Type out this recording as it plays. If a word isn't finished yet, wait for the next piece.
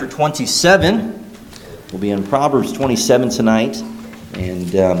27. We'll be in Proverbs 27 tonight,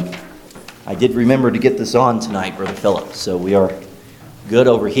 and I did remember to get this on tonight, Brother Philip, so we are good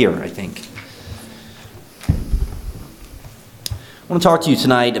over here, I think. I want to talk to you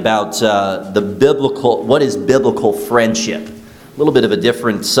tonight about what is biblical friendship. A little bit of a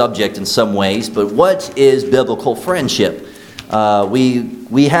different subject in some ways, but what is biblical friendship?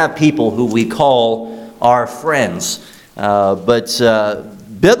 We have people who we call our friends, but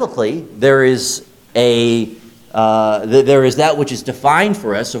biblically, there is that which is defined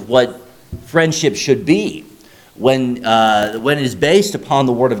for us of what friendship should be when it is based upon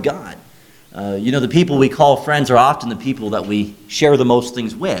the Word of God. The people we call friends are often the people that we share the most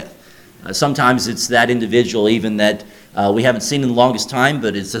things with. Sometimes it's that individual even that we haven't seen in the longest time,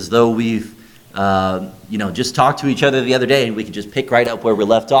 but it's as though we've just talked to each other the other day and we can just pick right up where we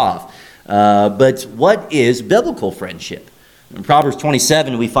left off. But what is biblical friendship? In Proverbs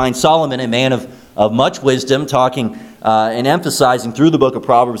 27, we find Solomon, a man of much wisdom, talking and emphasizing through the book of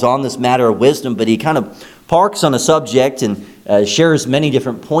Proverbs on this matter of wisdom, but he kind of parks on a subject and shares many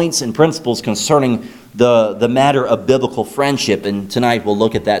different points and principles concerning the matter of biblical friendship, and tonight we'll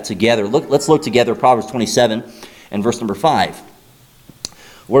look at that together. Let's look together Proverbs 27 and verse number 5.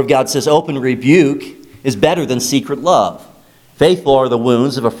 The Word of God says, "Open rebuke is better than secret love. Faithful are the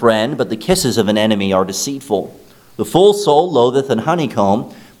wounds of a friend, but the kisses of an enemy are deceitful. The full soul loatheth an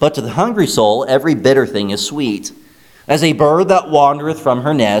honeycomb, but to the hungry soul every bitter thing is sweet. As a bird that wandereth from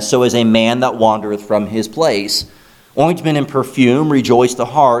her nest, so is a man that wandereth from his place. Ointment and perfume rejoice the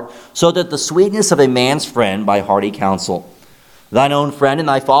heart, so that the sweetness of a man's friend by hearty counsel. Thine own friend and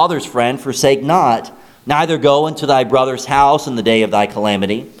thy father's friend forsake not, neither go into thy brother's house in the day of thy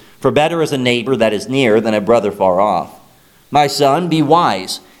calamity. For better is a neighbor that is near than a brother far off. My son, be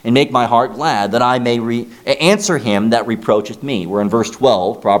wise, and make my heart glad, that I may answer him that reproacheth me." We're in verse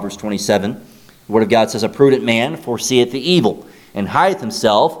 12, Proverbs 27. The Word of God says, "A prudent man foreseeth the evil, and hideth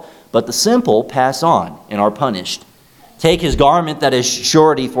himself, but the simple pass on, and are punished. Take his garment that is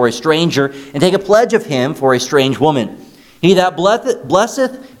surety for a stranger, and take a pledge of him for a strange woman. He that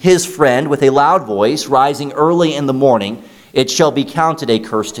blesseth his friend with a loud voice, rising early in the morning, it shall be counted a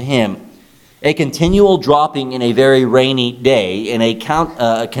curse to him. A continual dropping in a very rainy day and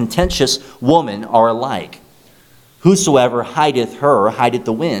a contentious woman are alike. Whosoever hideth her hideth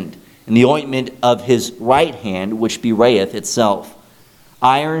the wind, and the ointment of his right hand which bewrayeth itself.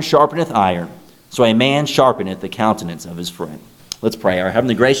 Iron sharpeneth iron, so a man sharpeneth the countenance of his friend." Let's pray. Our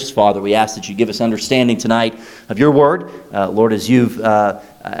Heavenly Gracious Father, we ask that you give us understanding tonight of your word. Lord, as you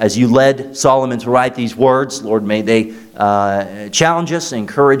led Solomon to write these words, Lord, may they challenge us,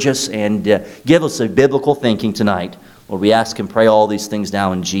 encourage us, and give us a biblical thinking tonight. Lord, we ask and pray all these things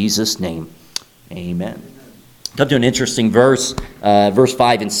now in Jesus' name. Amen. Come to an interesting verse, verse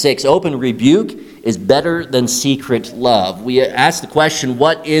 5 and 6. "Open rebuke is better than secret love." We ask the question,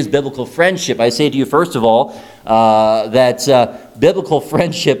 what is biblical friendship? I say to you, first of all, that biblical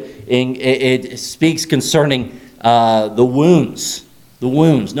friendship, it speaks concerning the wounds. The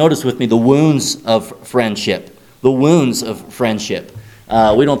wounds. Notice with me, the wounds of friendship. The wounds of friendship.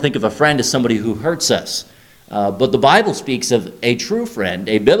 We don't think of a friend as somebody who hurts us. But the Bible speaks of a true friend,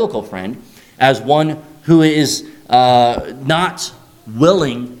 a biblical friend, as one who is not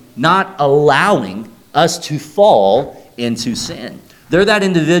willing, not allowing us to fall into sin. They're that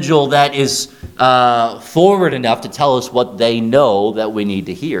individual that is forward enough to tell us what they know that we need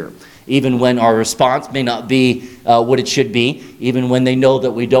to hear, even when our response may not be what it should be, even when they know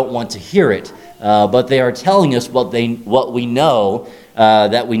that we don't want to hear it. But they are telling us what we know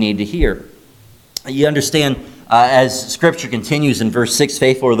that we need to hear. You understand, as Scripture continues in verse 6,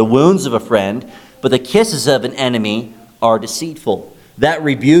 "Faithful are the wounds of a friend, but the kisses of an enemy are deceitful." That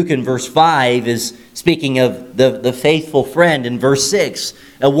rebuke in verse 5 is speaking of the faithful friend in verse 6.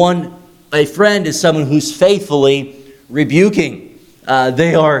 A friend is someone who's faithfully rebuking.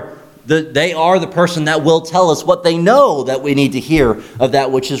 They are the person that will tell us what they know that we need to hear of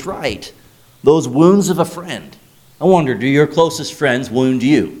that which is right. Those wounds of a friend. I wonder, do your closest friends wound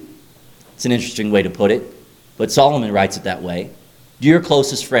you? It's an interesting way to put it, but Solomon writes it that way. Do your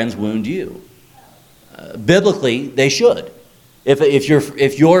closest friends wound you? Biblically, they should.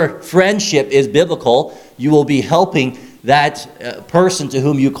 If your friendship is biblical, you will be helping that person to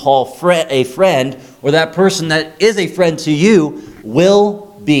whom you call a friend, or that person that is a friend to you will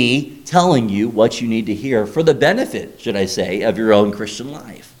be telling you what you need to hear for the benefit, should I say, of your own Christian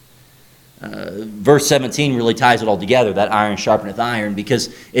life. Verse 17 really ties it all together, that iron sharpeneth iron, because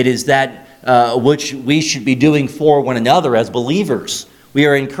it is that which we should be doing for one another as believers. We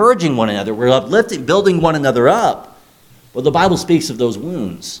are encouraging one another. We're uplifting, building one another up. But the Bible speaks of those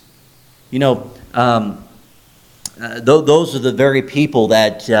wounds. You know, those are the very people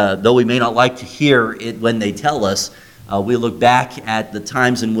that, though we may not like to hear it when they tell us, we look back at the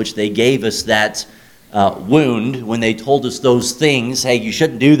times in which they gave us that wound, when they told us those things. Hey, you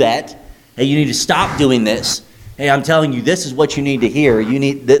shouldn't do that. Hey, you need to stop doing this. Hey, I'm telling you, this is what you need to hear.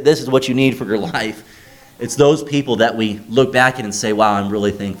 This is what you need for your life. It's those people that we look back at and say, wow, I'm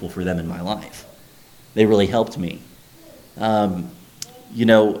really thankful for them in my life. They really helped me. I've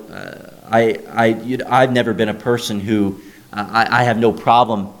never been a person who, I have no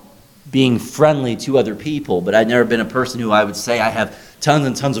problem being friendly to other people, but I've never been a person who I would say I have tons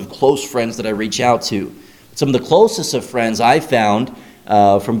and tons of close friends that I reach out to. Some of the closest of friends I've found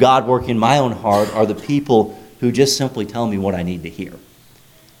from God working in my own heart are the people who just simply tell me what I need to hear.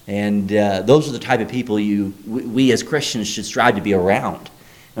 And those are the type of people we as Christians should strive to be around.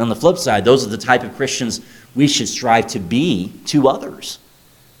 And on the flip side, those are the type of Christians we should strive to be to others.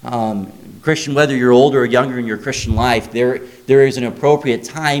 Christian, whether you're older or younger in your Christian life, there is an appropriate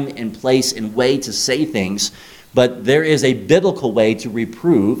time and place and way to say things, but there is a biblical way to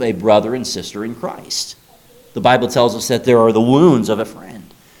reprove a brother and sister in Christ. The Bible tells us that there are the wounds of a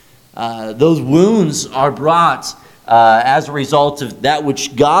friend. Those wounds are brought as a result of that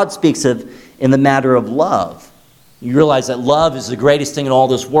which God speaks of in the matter of love. You realize that love is the greatest thing in all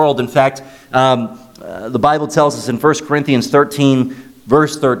this world. In fact, the Bible tells us in 1 Corinthians 13,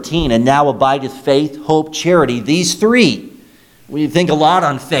 verse 13, and now abideth faith, hope, charity, these three. We think a lot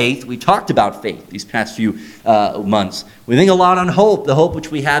on faith. We talked about faith these past few months. We think a lot on hope, the hope which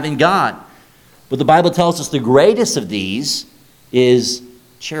we have in God. But the Bible tells us the greatest of these is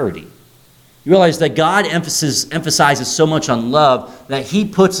charity. You realize that God emphasizes so much on love that he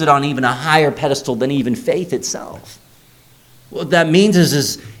puts it on even a higher pedestal than even faith itself. What that means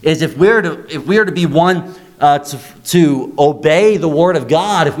is if we're to be one to obey the Word of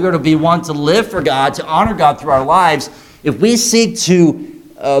God, if we are to be one to live for God, to honor God through our lives, if we seek to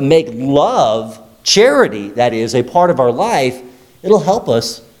make love, charity, that is, a part of our life, it'll help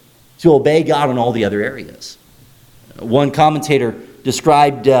us to obey God in all the other areas. One commentator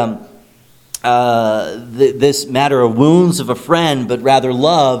described this matter of wounds of a friend, but rather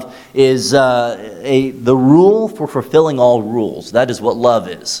love, is the rule for fulfilling all rules. That is what love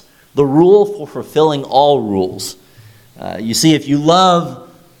is. The rule for fulfilling all rules. You see, if you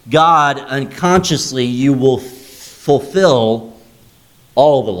love God unconsciously, you will fulfill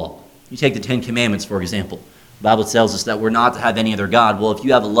all the law. You take the Ten Commandments, for example. The Bible tells us that we're not to have any other God. Well, if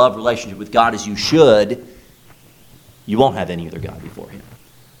you have a love relationship with God as you should, you won't have any other God before him.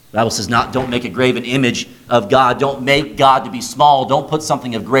 The Bible says, don't make a graven image of God. Don't make God to be small. Don't put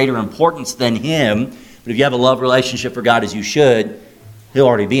something of greater importance than him. But if you have a love relationship for God as you should, he'll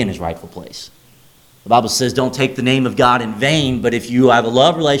already be in his rightful place. The Bible says, don't take the name of God in vain. But if you have a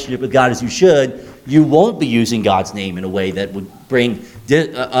love relationship with God as you should, you won't be using God's name in a way that would bring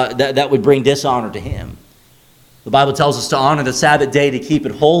dishonor to him. The Bible tells us to honor the Sabbath day, to keep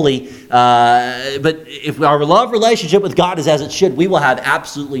it holy. But if our love relationship with God is as it should, we will have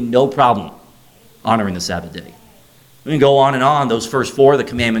absolutely no problem honoring the Sabbath day. We can go on and on. Those first four of the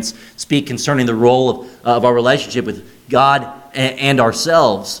commandments speak concerning the role of our relationship with God and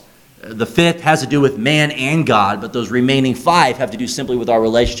ourselves. The fifth has to do with man and God, but those remaining five have to do simply with our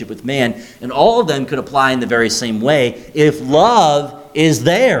relationship with man. And all of them could apply in the very same way. If love is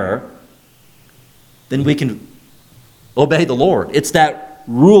there, then we can obey the Lord. It's that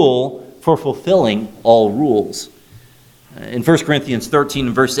rule for fulfilling all rules. In 1 Corinthians 13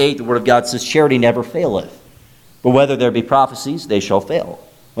 and verse 8, the Word of God says, charity never faileth. But whether there be prophecies, they shall fail.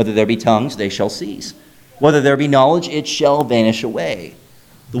 Whether there be tongues, they shall cease. Whether there be knowledge, it shall vanish away.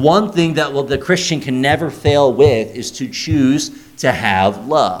 The one thing that the Christian can never fail with is to choose to have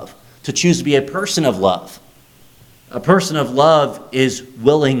love. To choose to be a person of love. A person of love is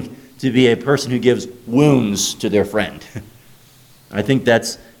willing to be a person who gives wounds to their friend. I think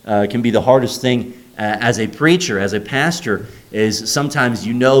that's can be the hardest thing as a preacher, as a pastor, is sometimes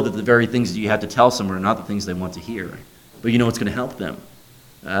you know that the very things that you have to tell someone are not the things they want to hear, but you know it's going to help them.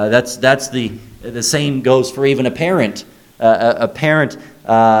 That's the same goes for even a parent. A parent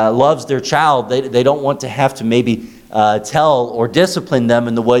loves their child. They don't want to have to maybe tell or discipline them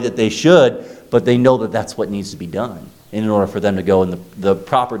in the way that they should, but they know that that's what needs to be done in order for them to go in the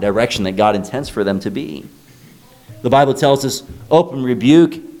proper direction that God intends for them to be. The Bible tells us open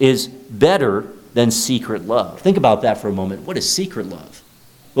rebuke is better than secret love. Think about that for a moment. What is secret love?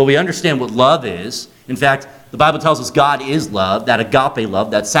 Well, we understand what love is. In fact, the Bible tells us God is love, that agape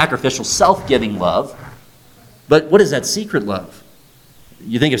love, that sacrificial, self-giving love. But what is that secret love?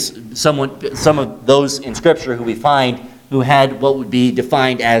 You think of some of those in Scripture who we find who had what would be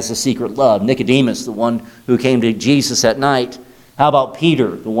defined as a secret love. Nicodemus, the one who came to Jesus at night. How about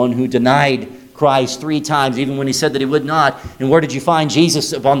Peter, the one who denied Christ 3 times, even when he said that he would not? And where did you find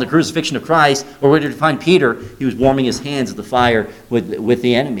Jesus upon the crucifixion of Christ? Or where did you find Peter? He was warming his hands at the fire with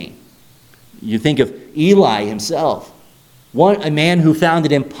the enemy. You think of Eli himself, a man who found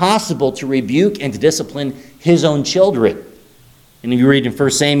it impossible to rebuke and to discipline his own children. And you read in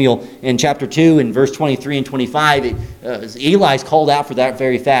 1 Samuel in chapter 2 in verse 23 and 25, Eli's called out for that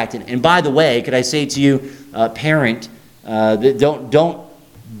very fact. And by the way, could I say to you, parent, that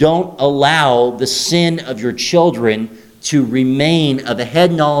don't allow the sin of your children to remain of a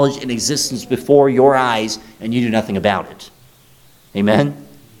head knowledge in existence before your eyes, and you do nothing about it. Amen?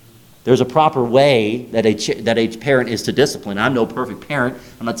 There's a proper way that a parent is to discipline. I'm no perfect parent.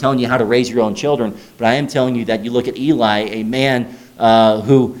 I'm not telling you how to raise your own children, but I am telling you that you look at Eli, a man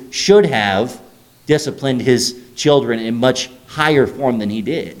who should have disciplined his children in much higher form than he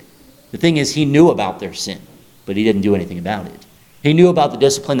did. The thing is, he knew about their sin, but he didn't do anything about it. He knew about the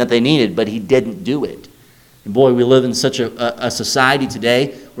discipline that they needed, but he didn't do it. And boy, we live in such a society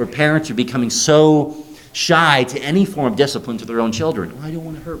today where parents are becoming so shy to any form of discipline to their own children. I don't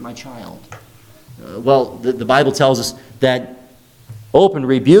want to hurt my child. Well, the Bible tells us that open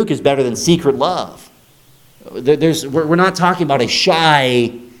rebuke is better than secret love. We're not talking about a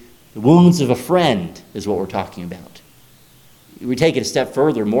shy, the wounds of a friend is what we're talking about. We take it a step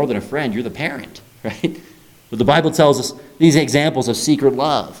further, more than a friend, you're the parent, right? But the Bible tells us these examples of secret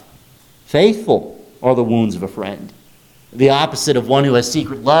love. Faithful are the wounds of a friend. The opposite of one who has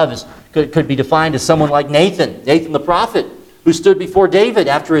secret love could be defined as someone like Nathan the prophet, who stood before David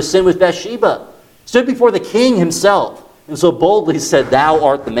after his sin with Bathsheba, stood before the king himself, and so boldly said, "Thou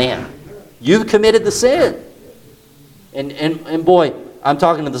art the man. You've committed the sin." And boy, I'm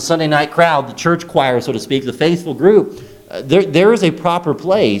talking to the Sunday night crowd, the church choir, so to speak, the faithful group. There is a proper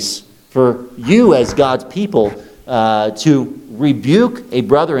place for you as God's people to rebuke a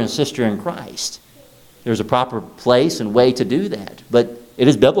brother and sister in Christ. There's a proper place and way to do that. But it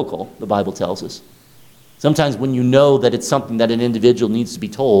is biblical, the Bible tells us. Sometimes when you know that it's something that an individual needs to be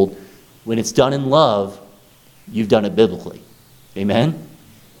told, when it's done in love, you've done it biblically. Amen?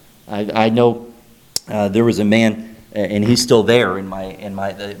 I know there was a man, and he's still there in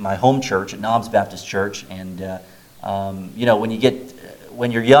my home church, at Knobs Baptist Church. And,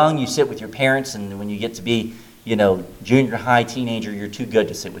 when you're young, you sit with your parents, and when you get to be junior high, teenager, you're too good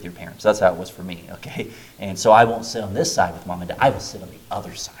to sit with your parents. That's how it was for me, okay? And so I won't sit on this side with mom and dad. I will sit on the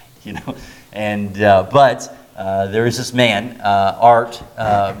other side, And but there is this man, Art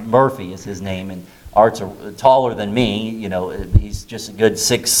Murphy is his name, and Art's taller than me. He's just a good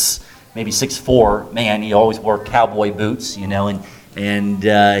 6'4" man. He always wore cowboy boots, and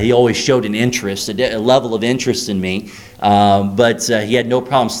he always showed an interest, a level of interest in me. But he had no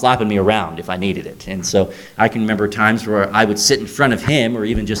problem slapping me around if I needed it. And so I can remember times where I would sit in front of him, or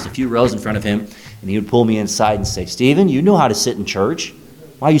even just a few rows in front of him, and he would pull me inside and say, "Stephen, you know how to sit in church.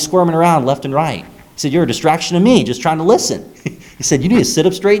 Why are you squirming around left and right?" He said, "You're a distraction to me, just trying to listen." He said, "You need to sit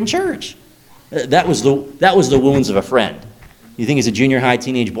up straight in church." That was the wounds of a friend. You think as a junior high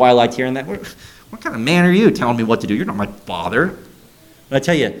teenage boy I liked hearing that? What kind of man are you telling me what to do? You're not my father. But I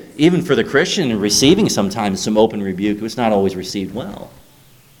tell you, even for the Christian, receiving sometimes some open rebuke, it's not always received well.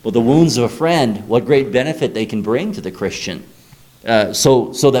 But the wounds of a friend, what great benefit they can bring to the Christian,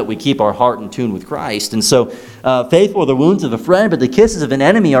 so that we keep our heart in tune with Christ. And so, faithful are the wounds of a friend, but the kisses of an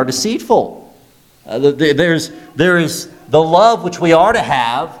enemy are deceitful. There is the love which we are to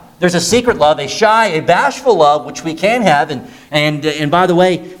have. There's a secret love, a shy, a bashful love, which we can have. And by the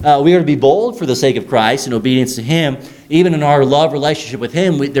way, we are to be bold for the sake of Christ in obedience to Him. Even in our love relationship with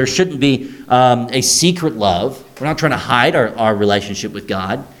Him, there shouldn't be a secret love. We're not trying to hide our relationship with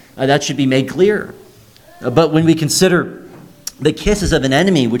God. That should be made clear. But when we consider the kisses of an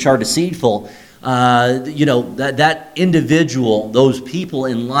enemy, which are deceitful, that individual, those people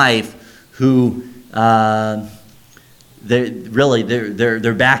in life who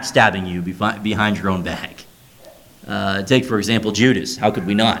they're backstabbing you behind your own back. Take, for example, Judas. How could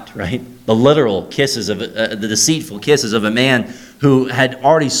we not, right? The literal kisses of the deceitful kisses of a man who had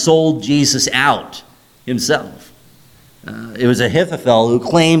already sold Jesus out himself. It was Ahithophel who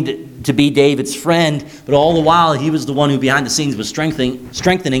claimed to be David's friend, but all the while he was the one who behind the scenes was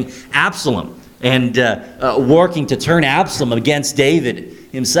strengthening Absalom and working to turn Absalom against David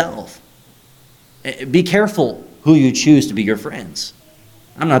himself. Be careful who you choose to be your friends.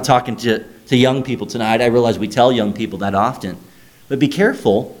 I'm not talking to young people tonight. I realize we tell young people that often. But be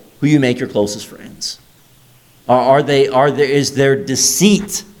careful who you make your closest friends. Is there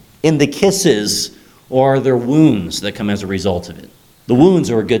deceit in the kisses or are there wounds that come as a result of it? The wounds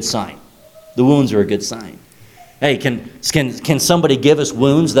are a good sign. The wounds are a good sign. Hey, can somebody give us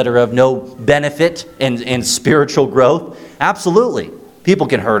wounds that are of no benefit and spiritual growth? Absolutely. People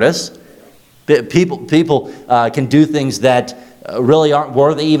can hurt us. People can do things that really aren't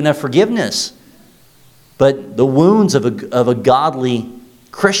worthy even of forgiveness. But the wounds of a godly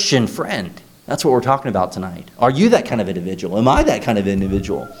Christian friend, that's what we're talking about tonight. Are you that kind of individual? Am I that kind of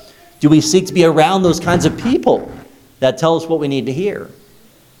individual? Do we seek to be around those kinds of people that tell us what we need to hear?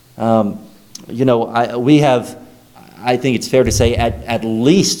 I think it's fair to say at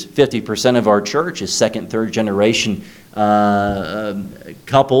least 50% of our church is second, third generation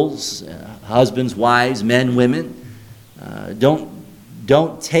couples, husbands, wives, men, women.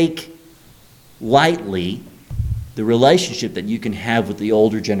 Don't take lightly the relationship that you can have with the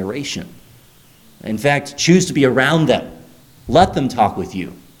older generation. In fact, choose to be around them. Let them talk with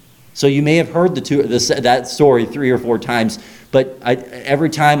you. So you may have heard that story 3 or 4 times, but every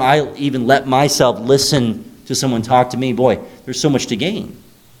time I even let myself listen to someone talk to me, boy, there's so much to gain.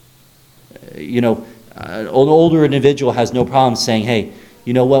 An older individual has no problem saying, hey,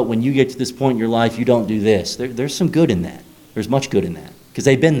 you know what, when you get to this point in your life, you don't do this. There's some good in that. There's much good in that, because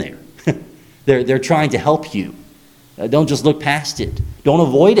they've been there. They're trying to help you. Don't just look past it. Don't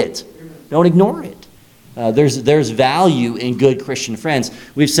avoid it. Don't ignore it. There's value in good Christian friends.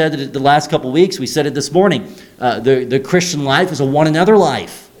 We've said it the last couple of weeks. We said it this morning. The Christian life is a one another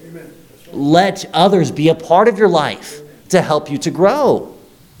life. Amen. Let others be a part of your life to help you to grow.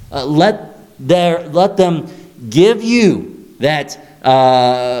 Let them give you that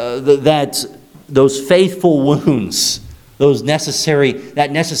those faithful wounds, that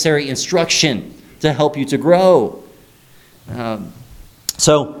necessary instruction to help you to grow.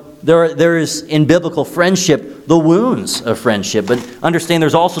 So there is in biblical friendship the wounds of friendship, but understand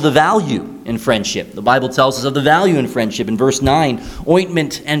there's also the value in friendship. The Bible tells us of the value in friendship. In verse 9,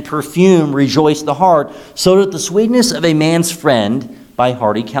 ointment and perfume rejoice the heart, so that the sweetness of a man's friend by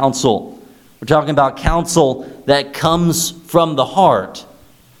hearty counsel. We're talking about counsel that comes from the heart,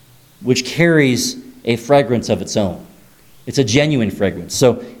 which carries a fragrance of its own. It's a genuine fragrance.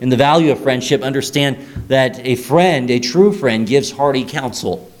 So in the value of friendship, understand that a friend, a true friend, gives hearty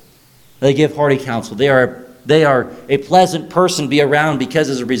counsel. They give hearty counsel. They are a pleasant person to be around, because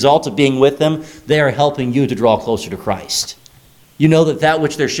as a result of being with them, they are helping you to draw closer to Christ. You know that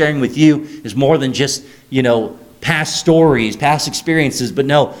which they're sharing with you is more than just, past stories, past experiences, but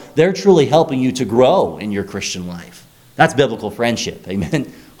no, they're truly helping you to grow in your Christian life. That's biblical friendship.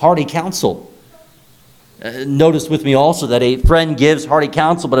 Amen. Hearty counsel. Notice with me also that a friend gives hearty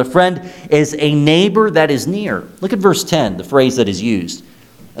counsel, but a friend is a neighbor that is near. Look at verse 10, the phrase that is used.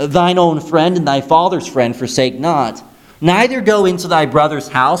 Thine own friend and thy father's friend forsake not. Neither go into thy brother's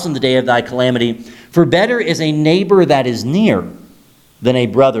house in the day of thy calamity. For better is a neighbor that is near than a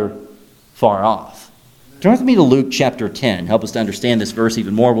brother far off. Turn with me to Luke chapter 10. Help us to understand this verse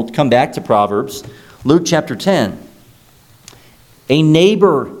even more. We'll come back to Proverbs. Luke chapter 10. A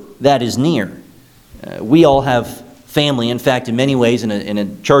neighbor that is near. We all have family. In fact, in many ways, in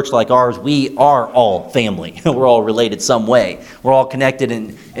a church like ours, we are all family. We're all related some way. We're all connected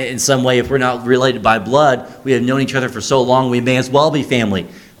in some way. If we're not related by blood, we have known each other for so long, we may as well be family.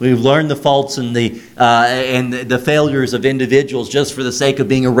 We've learned the faults and the failures of individuals just for the sake of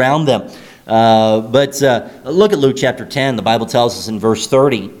being around them. But look at Luke chapter 10. The Bible tells us in verse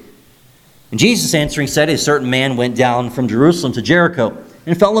 30. And Jesus answering said, a certain man went down from Jerusalem to Jericho,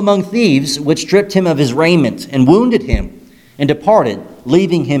 and fell among thieves, which stripped him of his raiment, and wounded him, and departed,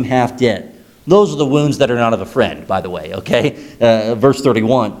 leaving him half dead. Those are the wounds that are not of a friend, by the way, okay? Verse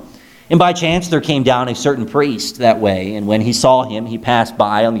 31. And by chance there came down a certain priest that way, and when he saw him, he passed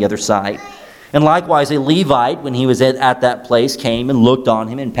by on the other side. And likewise a Levite, when he was at that place, came and looked on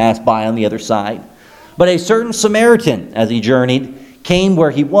him, and passed by on the other side. But a certain Samaritan, as he journeyed, came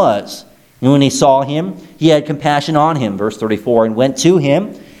where he was. And when he saw him, he had compassion on him, verse 34, and went to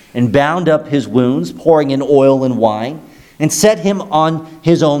him and bound up his wounds, pouring in oil and wine, and set him on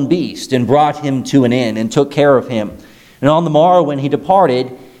his own beast, and brought him to an inn, and took care of him. And on the morrow when he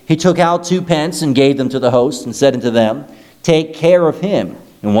departed, he took out 2 pence, and gave them to the host, and said unto them, take care of him,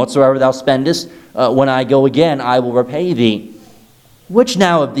 and whatsoever thou spendest, when I go again, I will repay thee. Which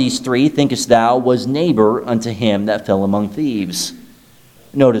now of these 3, thinkest thou, was neighbor unto him that fell among thieves?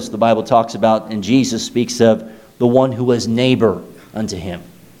 Notice the Bible talks about, and Jesus speaks of, the one who was neighbor unto him.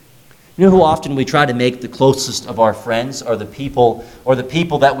 You know who often we try to make the closest of our friends are the people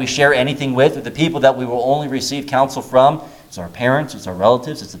that we share anything with, or the people that we will only receive counsel from? It's our parents, it's our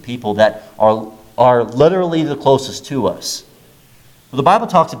relatives, it's the people that are literally the closest to us. Well, the Bible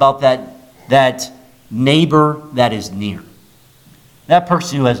talks about that neighbor that is near. That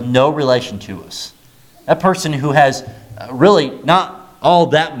person who has no relation to us. That person who has really not all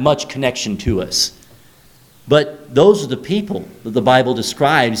that much connection to us. But those are the people that the Bible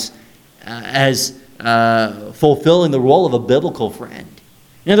describes as fulfilling the role of a biblical friend.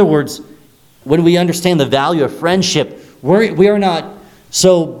 In other words, when we understand the value of friendship, we are not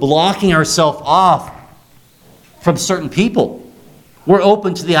so blocking ourselves off from certain people. We're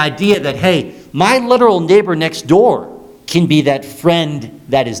open to the idea that, hey, my literal neighbor next door can be that friend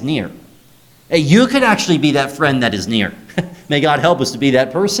that is near. Hey, you could actually be that friend that is near. May God help us to be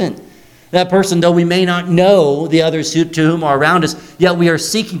that person. That person, though we may not know the others to whom are around us, yet we are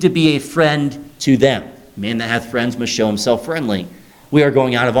seeking to be a friend to them. A man that hath friends must show himself friendly. We are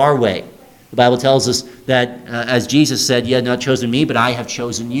going out of our way. The Bible tells us that, as Jesus said, "You have not chosen me, but I have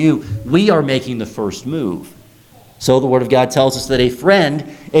chosen you." We are making the first move. So the Word of God tells us that a friend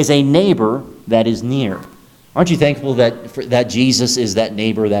is a neighbor that is near. Aren't you thankful that Jesus is that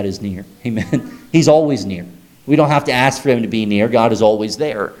neighbor that is near? Amen. He's always near. We don't have to ask for him to be near. God is always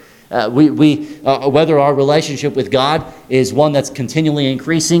there. Whether our relationship with God is one that's continually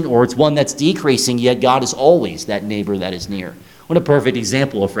increasing or it's one that's decreasing, yet God is always that neighbor that is near. What a perfect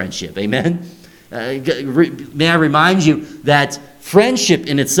example of friendship. Amen. May I remind you that friendship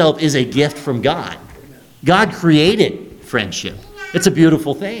in itself is a gift from God. God created friendship. It's a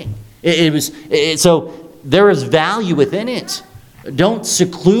beautiful thing. So there is value within it. Don't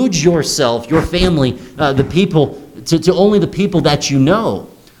seclude yourself, your family, the people, to only the people that you know.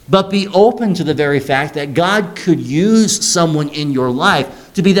 But be open to the very fact that God could use someone in your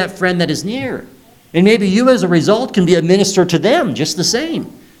life to be that friend that is near. And maybe you as a result can be a minister to them just the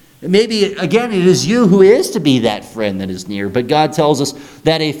same. Maybe, again, it is you who is to be that friend that is near. But God tells us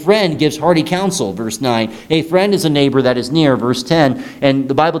that a friend gives hearty counsel, verse 9. A friend is a neighbor that is near, verse 10. And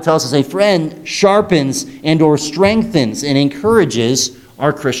the Bible tells us a friend sharpens and or strengthens and encourages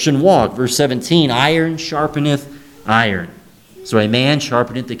our Christian walk. Verse 17, iron sharpeneth iron. So a man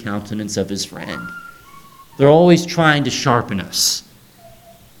sharpeneth the countenance of his friend. They're always trying to sharpen us.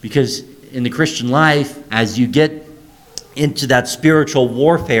 Because in the Christian life, as you get into that spiritual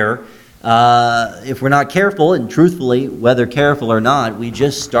warfare, if we're not careful, and truthfully, whether careful or not, we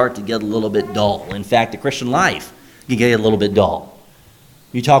just start to get a little bit dull. In fact, the Christian life can get a little bit dull.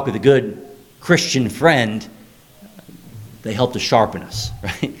 You talk with a good Christian friend, they help to sharpen us,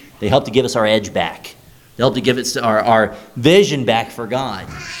 right? They help to give us our edge back. They help to give us our vision back for God.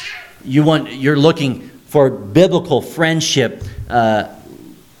 You're looking for biblical friendship.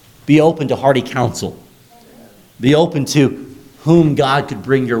 Be open to hearty counsel. Be open to whom God could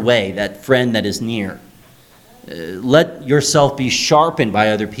bring your way, that friend that is near. Let yourself be sharpened by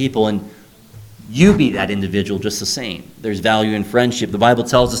other people, and you be that individual just the same. There's value in friendship. The Bible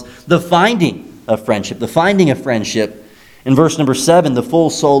tells us the finding of friendship. The finding of friendship. In verse number 7, the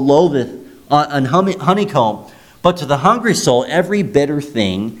full soul loatheth an honeycomb, but to the hungry soul every bitter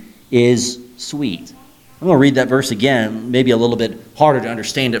thing is sweet. I'm going to read that verse again, maybe a little bit harder to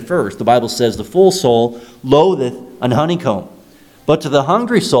understand at first. The Bible says, the full soul loatheth an honeycomb, but to the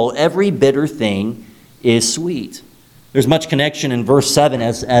hungry soul every bitter thing is sweet. There's much connection in verse 7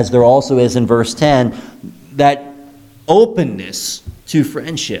 as there also is in verse 10, that openness to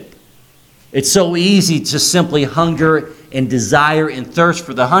friendship. It's so easy to simply hunger and desire and thirst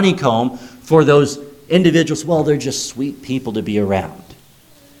for the honeycomb for those individuals. Well, they're just sweet people to be around.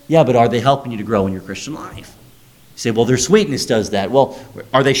 Yeah, but are they helping you to grow in your Christian life? You say, well, their sweetness does that. Well,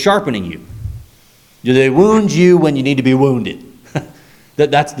 are they sharpening you? Do they wound you when you need to be wounded?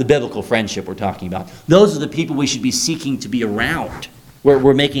 That's the biblical friendship we're talking about. Those are the people we should be seeking to be around.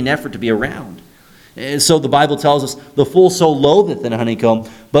 We're making an effort to be around. And so the Bible tells us, the full soul loatheth an honeycomb,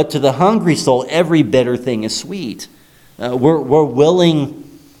 but to the hungry soul every bitter thing is sweet. We're willing,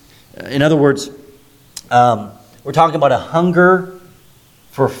 in other words, we're talking about a hunger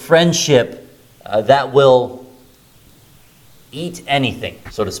for friendship that will eat anything,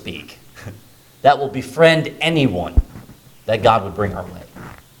 so to speak, that will befriend anyone that God would bring our way.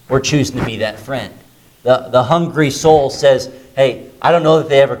 We're choosing to be that friend. The hungry soul says, hey, I don't know that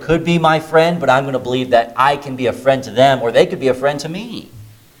they ever could be my friend, but I'm going to believe that I can be a friend to them, or they could be a friend to me.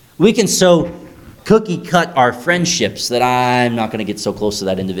 We can so cookie cut our friendships that I'm not going to get so close to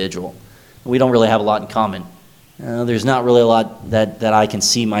that individual. We don't really have a lot in common. There's not really a lot that I can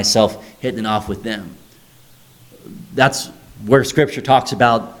see myself hitting it off with them. That's where Scripture talks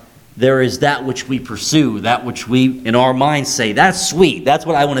about there is that which we pursue, that which we, in our minds, say, that's sweet, that's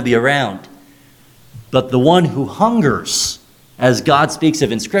what I want to be around. But the one who hungers, as God speaks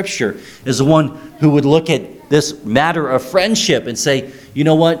of in Scripture, is the one who would look at this matter of friendship and say, you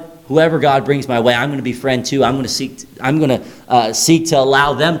know what, whoever God brings my way, I'm going to be friend to. I'm going to seek to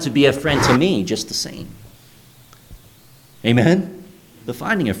allow them to be a friend to me just the same. Amen? The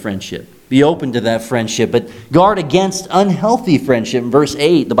finding of friendship. Be open to that friendship, but guard against unhealthy friendship. In verse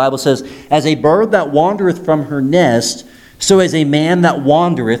 8, the Bible says, as a bird that wandereth from her nest, so is a man that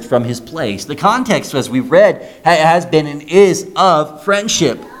wandereth from his place. The context, as we've read, has been and is of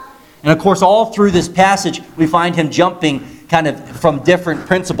friendship. And of course, all through this passage, we find him jumping kind of from different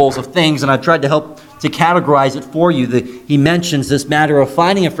principles of things, and I've tried to help to categorize it for you. He mentions this matter of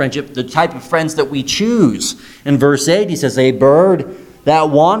finding a friendship, the type of friends that we choose. In verse 8, he says, a bird that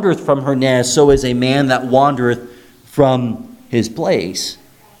wandereth from her nest, so is a man that wandereth from his place.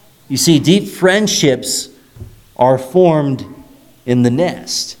 You see, deep friendships are formed in the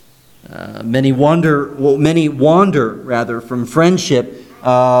nest. Many wander from friendship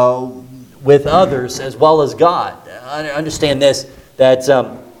with others as well as God. Understand this, that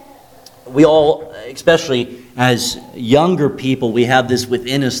we all, especially as younger people, we have this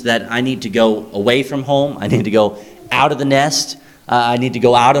within us that I need to go away from home. I need to go out of the nest. I need to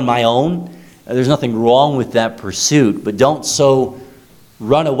go out on my own. There's nothing wrong with that pursuit, but don't so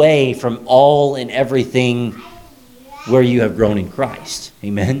run away from all and everything where you have grown in Christ.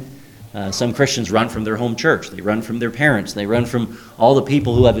 Amen? Some Christians run from their home church. They run from their parents. They run from all the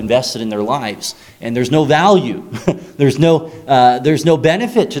people who have invested in their lives. And there's no value. There's no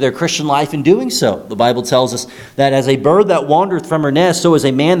benefit to their Christian life in doing so. The Bible tells us that as a bird that wandereth from her nest, so is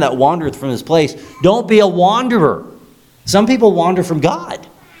a man that wandereth from his place. Don't be a wanderer. Some people wander from God.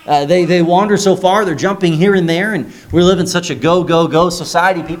 They wander so far, they're jumping here and there, and we live in such a go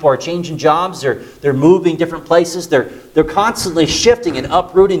society. People are changing jobs, they're moving different places, they're constantly shifting and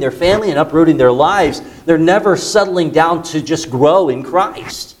uprooting their family and uprooting their lives. They're never settling down to just grow in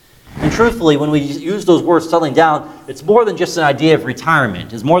Christ. And truthfully, when we use those words, settling down, it's more than just an idea of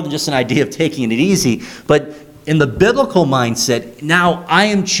retirement. It's more than just an idea of taking it easy. But in the biblical mindset, now I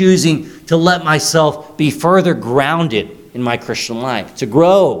am choosing to let myself be further grounded in my Christian life, to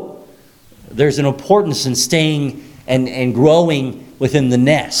grow. There's an importance in staying and growing within the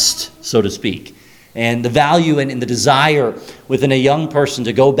nest, so to speak. And the value and the desire within a young person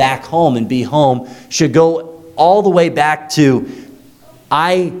to go back home and be home should go all the way back to,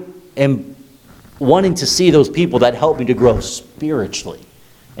 I am wanting to see those people that help me to grow spiritually.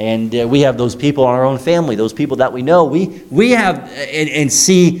 And we have those people in our own family, those people that we know. We have and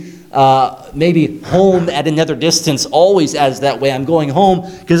see maybe home at another distance always as that way. I'm going home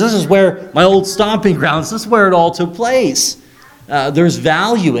because this is where my old stomping grounds, this is where it all took place. There's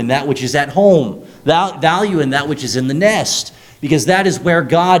value in that which is at home, value in that which is in the nest, because that is where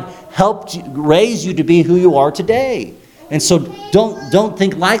God helped raise you to be who you are today. And so don't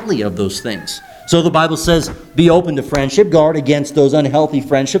think lightly of those things. So the Bible says, be open to friendship, guard against those unhealthy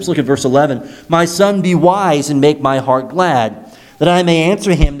friendships. Look at verse 11. My son, be wise and make my heart glad, that I may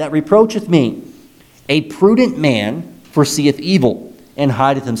answer him that reproacheth me. A prudent man foreseeth evil, and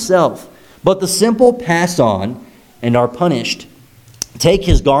hideth himself. But the simple pass on, and are punished. Take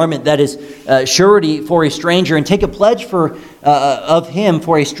his garment that is surety for a stranger, and take a pledge of him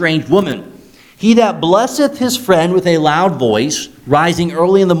for a strange woman. He that blesseth his friend with a loud voice, rising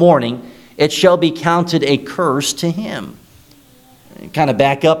early in the morning, it shall be counted a curse to him. Kind of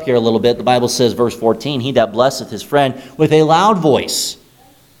back up here a little bit. The Bible says, verse 14, he that blesseth his friend with a loud voice.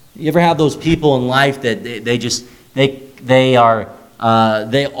 You ever have those people in life that they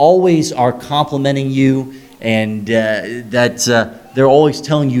always are complimenting you, and that they're always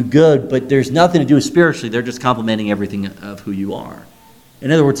telling you good, but there's nothing to do spiritually. They're just complimenting everything of who you are.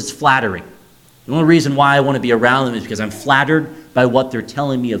 In other words, it's flattering. The only reason why I want to be around them is because I'm flattered by what they're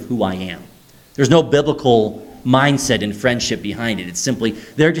telling me of who I am. There's no biblical mindset and friendship behind it. It's simply,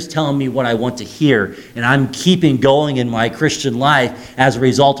 they're just telling me what I want to hear, and I'm keeping going in my Christian life as a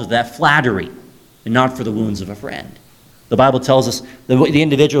result of that flattery, and not for the wounds of a friend. The Bible tells us the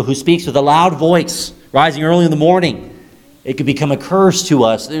individual who speaks with a loud voice, rising early in the morning, it could become a curse to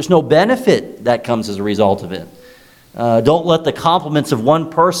us. There's no benefit that comes as a result of it. Don't let the compliments of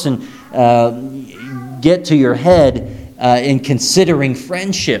one person get to your head in considering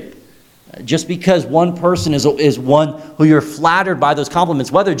friendship. Just because one person is one who you're flattered by those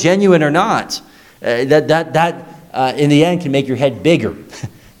compliments, whether genuine or not, that in the end can make your head bigger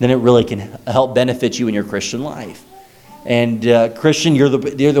than it really can help benefit you in your Christian life. And Christian, you're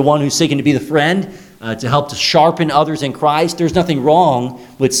the one who's seeking to be the friend, to help to sharpen others in Christ. There's nothing wrong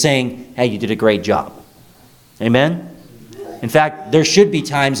with saying, hey, you did a great job. Amen? In fact, there should be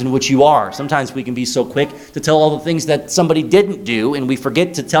times in which you are. Sometimes we can be so quick to tell all the things that somebody didn't do, and we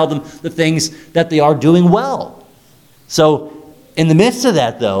forget to tell them the things that they are doing well. So in the midst of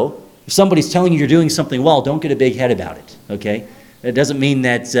that, though, If somebody's telling you you're doing something well, don't get a big head about it, okay? It doesn't mean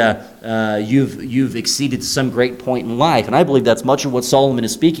that you've exceeded some great point in life. And I believe that's much of what Solomon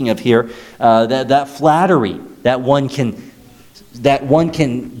is speaking of here, that flattery that one can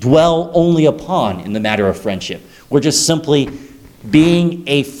dwell only upon in the matter of friendship. We're just simply being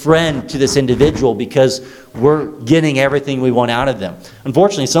a friend to this individual because we're getting everything we want out of them.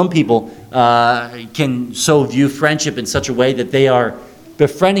 Unfortunately, some people can so view friendship in such a way that they are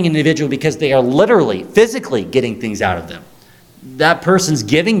befriending an individual because they are literally, physically getting things out of them. That person's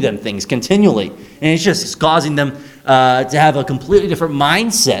giving them things continually, and it's just causing them to have a completely different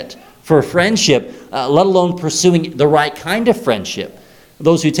mindset for friendship, let alone pursuing the right kind of friendship.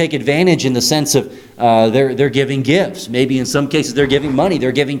 Those who take advantage in the sense of they're giving gifts. Maybe in some cases they're giving money,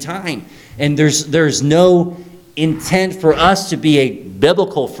 they're giving time. And there's no intent for us to be a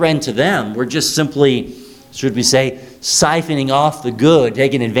biblical friend to them. We're just simply, should we say, siphoning off the good,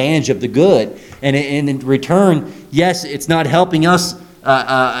 taking advantage of the good. And in return, yes, it's not helping us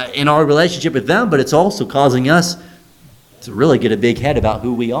in our relationship with them, but it's also causing us to really get a big head about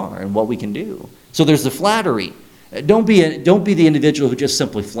who we are and what we can do. So there's the flattery. Don't be the individual who just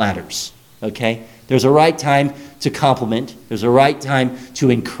simply flatters, okay? There's a right time to compliment. There's a right time to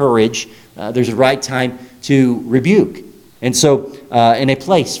encourage. There's a right time to rebuke. And so, in a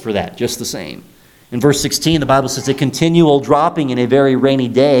place for that, just the same. In verse 16, the Bible says, a continual dropping in a very rainy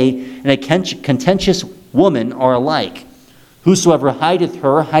day and a contentious woman are alike. Whosoever hideth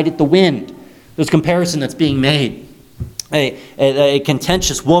her, hideth the wind. There's comparison that's being made. A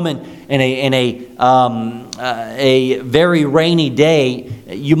contentious woman in a very rainy day,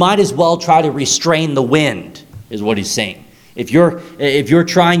 you might as well try to restrain the wind, is what he's saying. If you're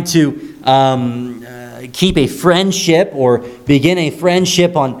trying to keep a friendship or begin a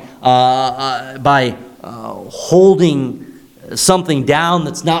friendship by holding something down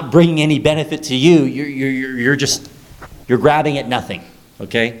that's not bringing any benefit to you, you're grabbing at nothing.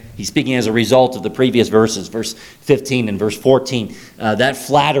 Okay? He's speaking as a result of the previous verses, verse 15 and verse 14. That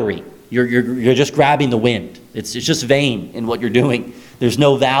flattery, you're just grabbing the wind. It's just vain in what you're doing. There's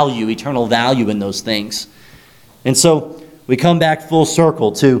no value, eternal value in those things. And so we come back full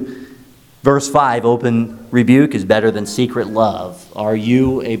circle to verse 5. Open rebuke is better than secret love. Are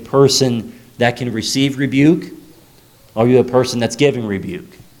you a person that can receive rebuke? Are you a person that's giving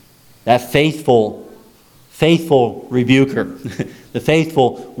rebuke? That faithful rebuker, the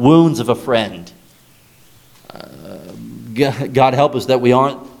faithful wounds of a friend. God help us that we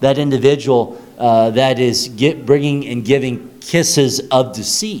aren't that individual that is bringing and giving kisses of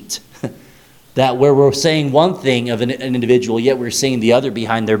deceit. That where we're saying one thing of an individual, yet we're saying the other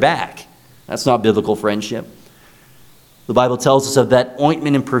behind their back. That's not biblical friendship. The Bible tells us of that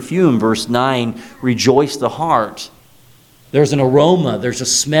ointment and perfume, verse 9, rejoice the heart. There's an aroma, there's a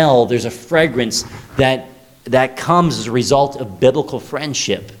smell, there's a fragrance that comes as a result of biblical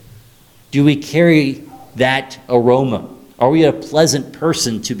friendship. Do we carry that aroma? Are we a pleasant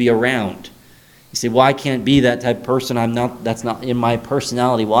person to be around? You say, well, I can't be that type of person. That's not in my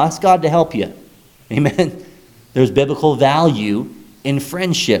personality. Well, ask God to help you. Amen? There's biblical value in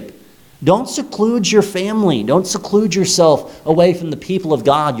friendship. Don't seclude your family. Don't seclude yourself away from the people of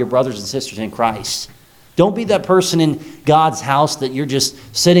God, your brothers and sisters in Christ. Don't be that person in God's house that you're just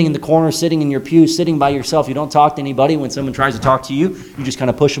sitting in the corner, sitting in your pew, sitting by yourself. You don't talk to anybody. When someone tries to talk to you, you just kind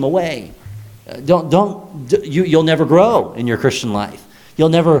of push them away. You'll never grow in your Christian life. You'll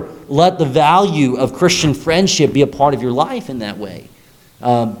never let the value of Christian friendship be a part of your life in that way.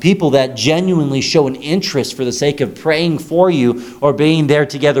 People that genuinely show an interest for the sake of praying for you or being there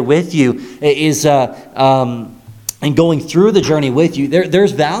together with you and going through the journey with you,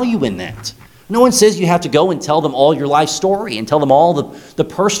 there's value in that. No one says you have to go and tell them all your life story and tell them all the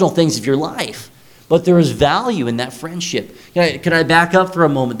personal things of your life. But there is value in that friendship. Can I back up for a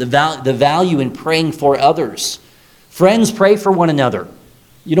moment? The value in praying for others. Friends pray for one another.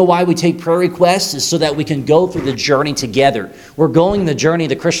 You know why we take prayer requests? Is so that we can go through the journey together. We're going the journey of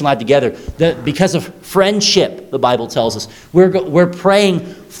the Christian life together. Because of friendship, the Bible tells us. We're praying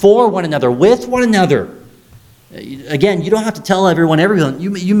for one another, with one another. Again, you don't have to tell everyone.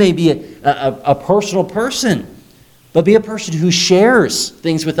 You may be a personal person, but be a person who shares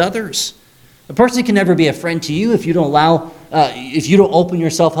things with others. A person can never be a friend to you if you don't open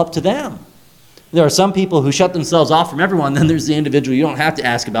yourself up to them. There are some people who shut themselves off from everyone. Then there's the individual you don't have to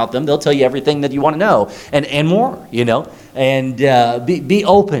ask about them. They'll tell you everything that you want to know and more, And be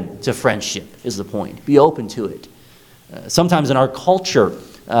open to friendship is the point. Be open to it. Sometimes in our culture,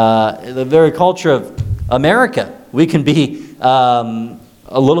 the very culture of America, we can be a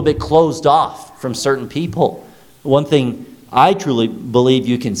little bit closed off from certain people. One thing I truly believe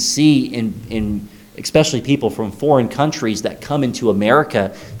you can see in especially people from foreign countries that come into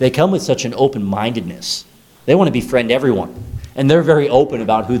America, they come with such an open-mindedness. They want to befriend everyone, and they're very open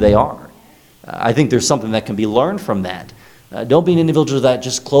about who they are. I think there's something that can be learned from that. Don't be an individual that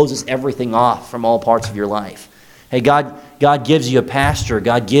just closes everything off from all parts of your life. Hey, God gives you a pastor.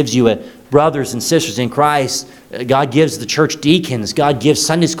 God gives you brothers and sisters in Christ. God gives the church deacons. God gives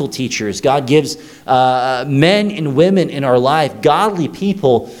Sunday school teachers. God gives men and women in our life, godly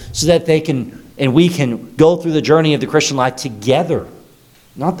people, so that they can and we can go through the journey of the Christian life together.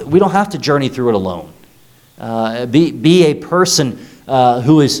 We don't have to journey through it alone. Be a person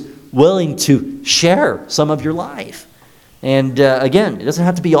who is willing to share some of your life. And again, it doesn't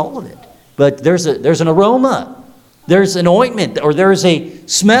have to be all of it. But there's an aroma. There's an ointment, or there's a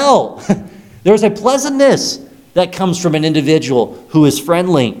smell. There's a pleasantness that comes from an individual who is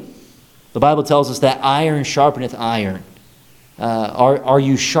friendly. The Bible tells us that iron sharpeneth iron. Are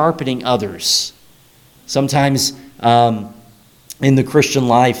you sharpening others? Sometimes in the Christian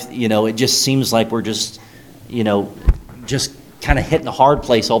life, it just seems like we're just kind of hitting the hard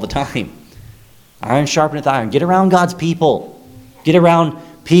place all the time. Iron sharpeneth iron. Get around God's people. Get around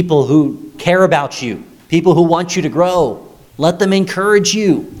people who care about you, people who want you to grow. Let them encourage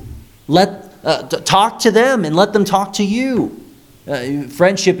you. Talk to them and let them talk to you.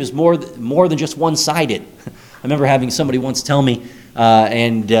 Friendship is more than just one-sided. I remember having somebody once tell me,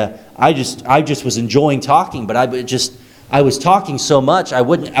 and I just was enjoying talking, but I was talking so much I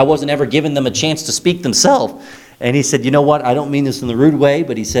wasn't ever giving them a chance to speak themselves. And he said, "You know what? I don't mean this in the rude way,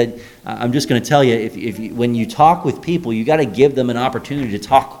 but he said, I'm just going to tell you, when you talk with people, you got to give them an opportunity to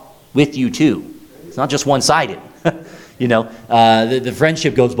talk with you too. It's not just one-sided. The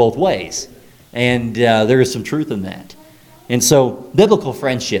friendship goes both ways, and there is some truth in that. And so, biblical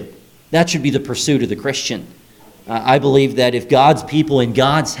friendship, that should be the pursuit of the Christian. I believe that if God's people in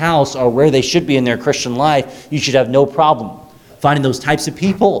God's house are where they should be in their Christian life, you should have no problem finding those types of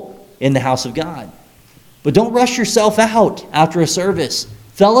people in the house of God. But don't rush yourself out after a service.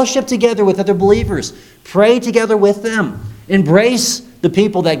 Fellowship together with other believers. Pray together with them. Embrace the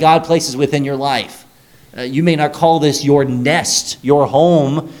people that God places within your life. You may not call this your nest, your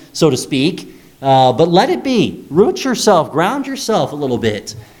home, so to speak, but let it be. Root yourself, ground yourself a little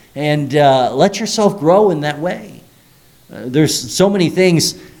bit, and let yourself grow in that way. There's so many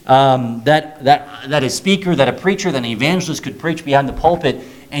things that a speaker, that a preacher, that an evangelist could preach behind the pulpit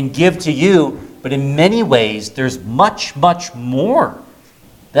and give to you, but in many ways, there's much, much more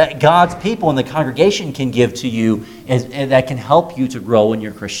that God's people in the congregation can give to you and that can help you to grow in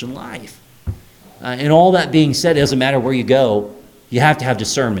your Christian life. And all that being said, it doesn't matter where you go, you have to have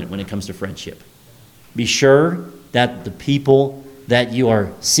discernment when it comes to friendship. Be sure that the people that you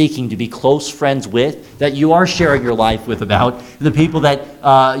are seeking to be close friends with, that you are sharing your life with about, the people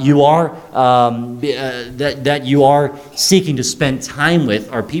that you are seeking to spend time with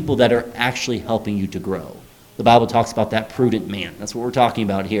are people that are actually helping you to grow. The Bible talks about that prudent man. That's what we're talking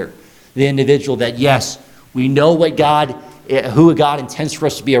about here. The individual that, yes, we know who God intends for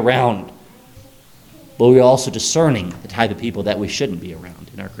us to be around, but we're also discerning the type of people that we shouldn't be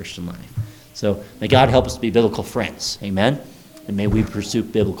around in our Christian life. So may God help us to be biblical friends. Amen? And may we pursue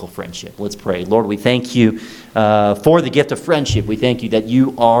biblical friendship. Let's pray. Lord, we thank you for the gift of friendship. We thank you that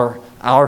you are